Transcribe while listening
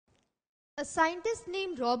A scientist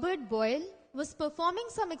named Robert Boyle was performing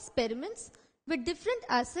some experiments with different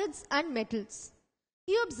acids and metals.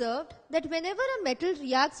 He observed that whenever a metal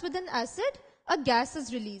reacts with an acid, a gas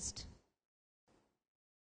is released.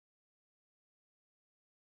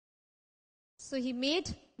 So he made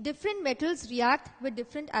different metals react with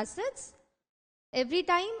different acids. Every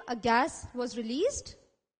time a gas was released,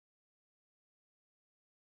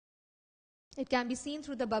 it can be seen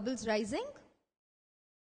through the bubbles rising.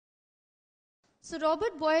 So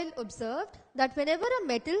Robert Boyle observed that whenever a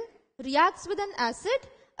metal reacts with an acid,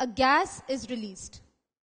 a gas is released.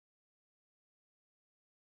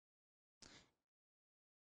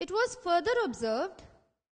 It was further observed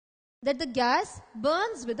that the gas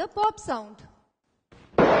burns with a pop sound.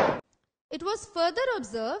 It was further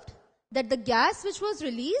observed that the gas which was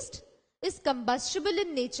released is combustible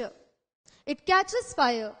in nature. It catches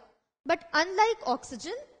fire, but unlike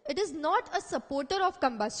oxygen, it is not a supporter of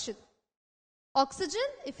combustion. Oxygen,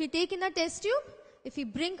 if we take in a test tube, if we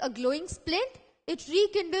bring a glowing splint, it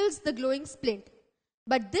rekindles the glowing splint.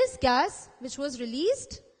 But this gas which was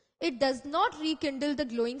released, it does not rekindle the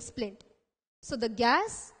glowing splint. So the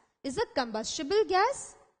gas is a combustible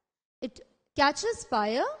gas. It catches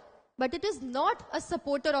fire, but it is not a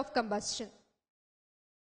supporter of combustion.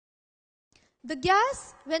 The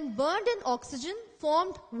gas, when burned in oxygen,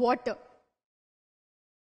 formed water.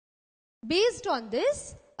 Based on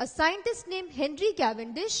this, a scientist named Henry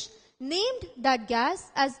Cavendish named that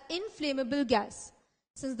gas as inflammable gas.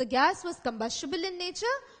 Since the gas was combustible in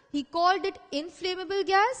nature, he called it inflammable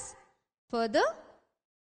gas. Further,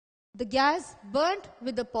 the gas burnt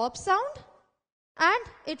with a pop sound and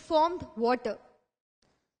it formed water.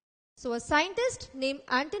 So a scientist named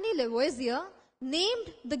Anthony Lavoisier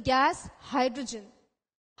named the gas hydrogen.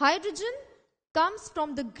 Hydrogen comes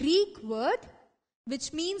from the Greek word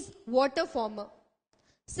which means water former.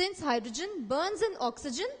 Since hydrogen burns in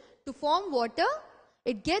oxygen to form water,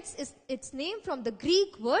 it gets its name from the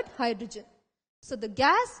Greek word hydrogen. So the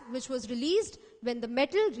gas which was released when the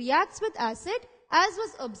metal reacts with acid, as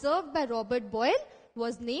was observed by Robert Boyle,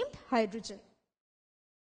 was named hydrogen.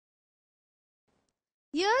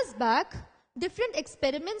 Years back, different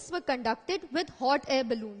experiments were conducted with hot air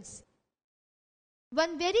balloons.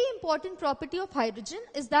 One very important property of hydrogen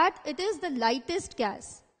is that it is the lightest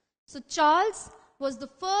gas. So Charles was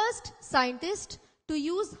the first scientist to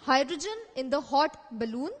use hydrogen in the hot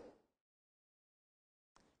balloon.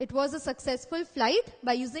 It was a successful flight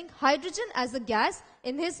by using hydrogen as a gas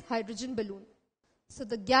in his hydrogen balloon. So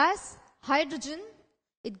the gas hydrogen,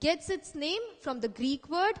 it gets its name from the Greek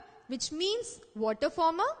word which means water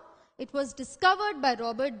former. It was discovered by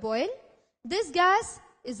Robert Boyle. This gas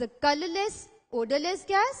is a colorless, odorless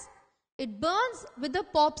gas. It burns with a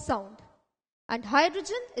pop sound. And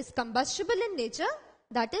hydrogen is combustible in nature,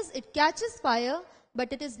 that is, it catches fire,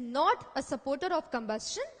 but it is not a supporter of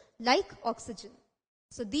combustion like oxygen.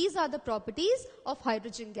 So these are the properties of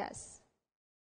hydrogen gas.